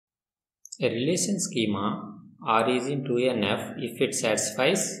A relation schema R is in 2NF if it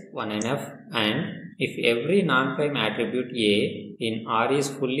satisfies 1NF and if every non-prime attribute A in R is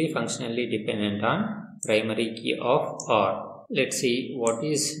fully functionally dependent on primary key of R. Let's see what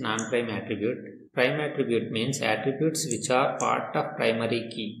is non-prime attribute. Prime attribute means attributes which are part of primary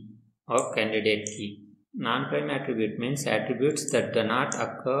key or candidate key. Non-prime attribute means attributes that do not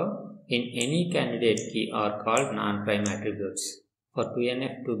occur in any candidate key are called non-prime attributes. For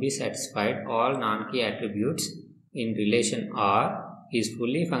 2NF to be satisfied, all non-key attributes in relation R is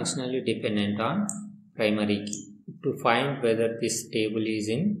fully functionally dependent on primary key. To find whether this table is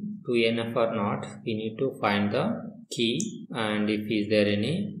in 2NF or not, we need to find the key, and if is there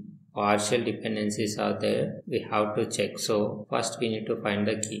any partial dependencies are there, we have to check. So first we need to find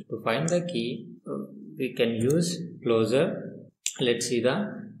the key. To find the key, we can use closure. Let's see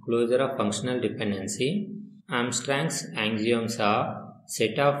the closure of functional dependency. Armstrong's axioms are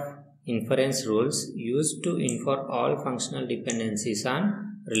set of inference rules used to infer all functional dependencies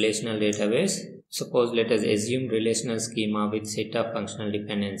on relational database. Suppose let us assume relational schema with set of functional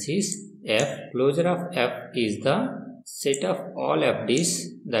dependencies F. Closure of F is the set of all FDs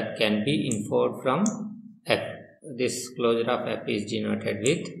that can be inferred from F. This closure of F is denoted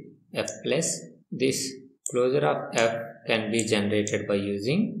with F plus. This closure of F can be generated by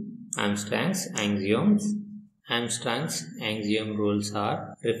using Armstrong's axioms. Armstrong's axiom rules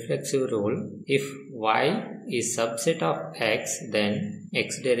are reflexive rule. If Y is subset of X, then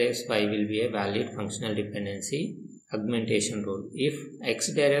X derives Y will be a valid functional dependency. Augmentation rule. If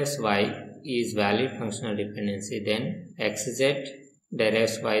X derives Y is valid functional dependency, then XZ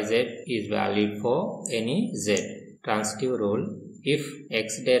derives YZ is valid for any Z. Transitive rule. If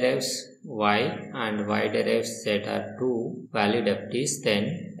X derives Y and Y derives Z are two valid FDs,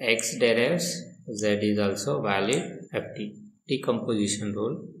 then X derives Z is also valid FD. Decomposition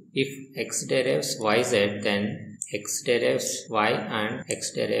rule. If X derives YZ, then X derives Y and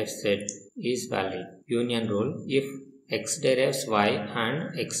X derives Z is valid. Union rule. If X derives Y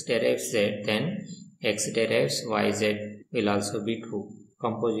and X derives Z, then X derives YZ will also be true.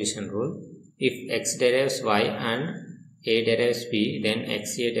 Composition rule. If X derives Y and A derives B, then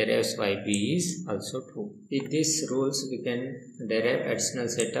XA derives YB is also true. With these rules, we can derive additional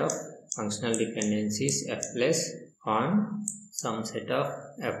set of functional dependencies F plus on some set of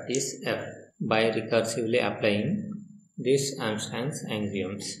FDs F by recursively applying this Armstrong's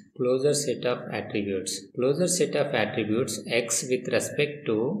axioms. Closure set of attributes. Closure set of attributes X with respect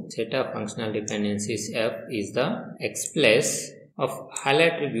to set of functional dependencies F is the X plus of all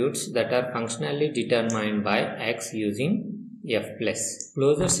attributes that are functionally determined by X using F plus.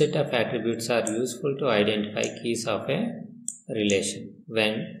 Closure set of attributes are useful to identify keys of a relation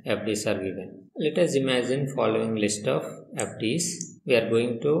when FDs are given. Let us imagine following list of FDs. We are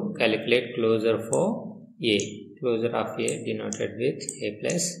going to calculate closure for A. Closure of A denoted with A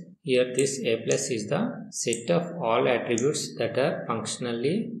plus. Here this A plus is the set of all attributes that are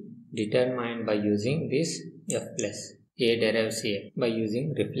functionally determined by using this F plus. A derives A by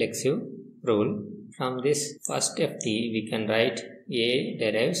using reflexive rule. From this first FD we can write A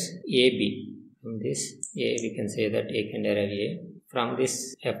derives AB. From this A we can say that A can derive A. From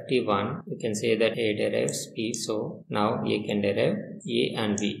this FD1 we can say that A derives B. So now A can derive A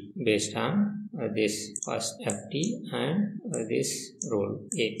and B based on this first FD and this rule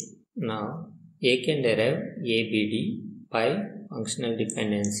A. Now A can derive ABD by functional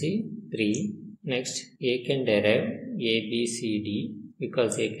dependency 3. Next A can derive ABCD.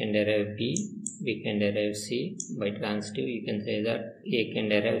 Because A can derive B, we can derive C. By transitive you can say that A can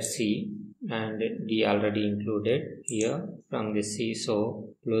derive C and D already included here from the C. So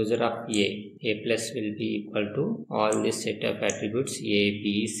closure of A plus will be equal to all this set of attributes A,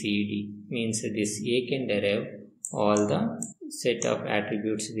 B, C, D. Means this A can derive all the set of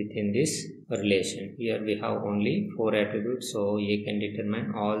attributes within this relation. Here we have only 4 attributes, so A can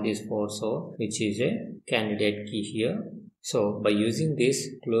determine all these 4, so which is a candidate key here. So by using this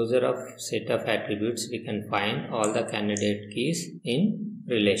closure of set of attributes, we can find all the candidate keys in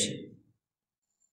relation.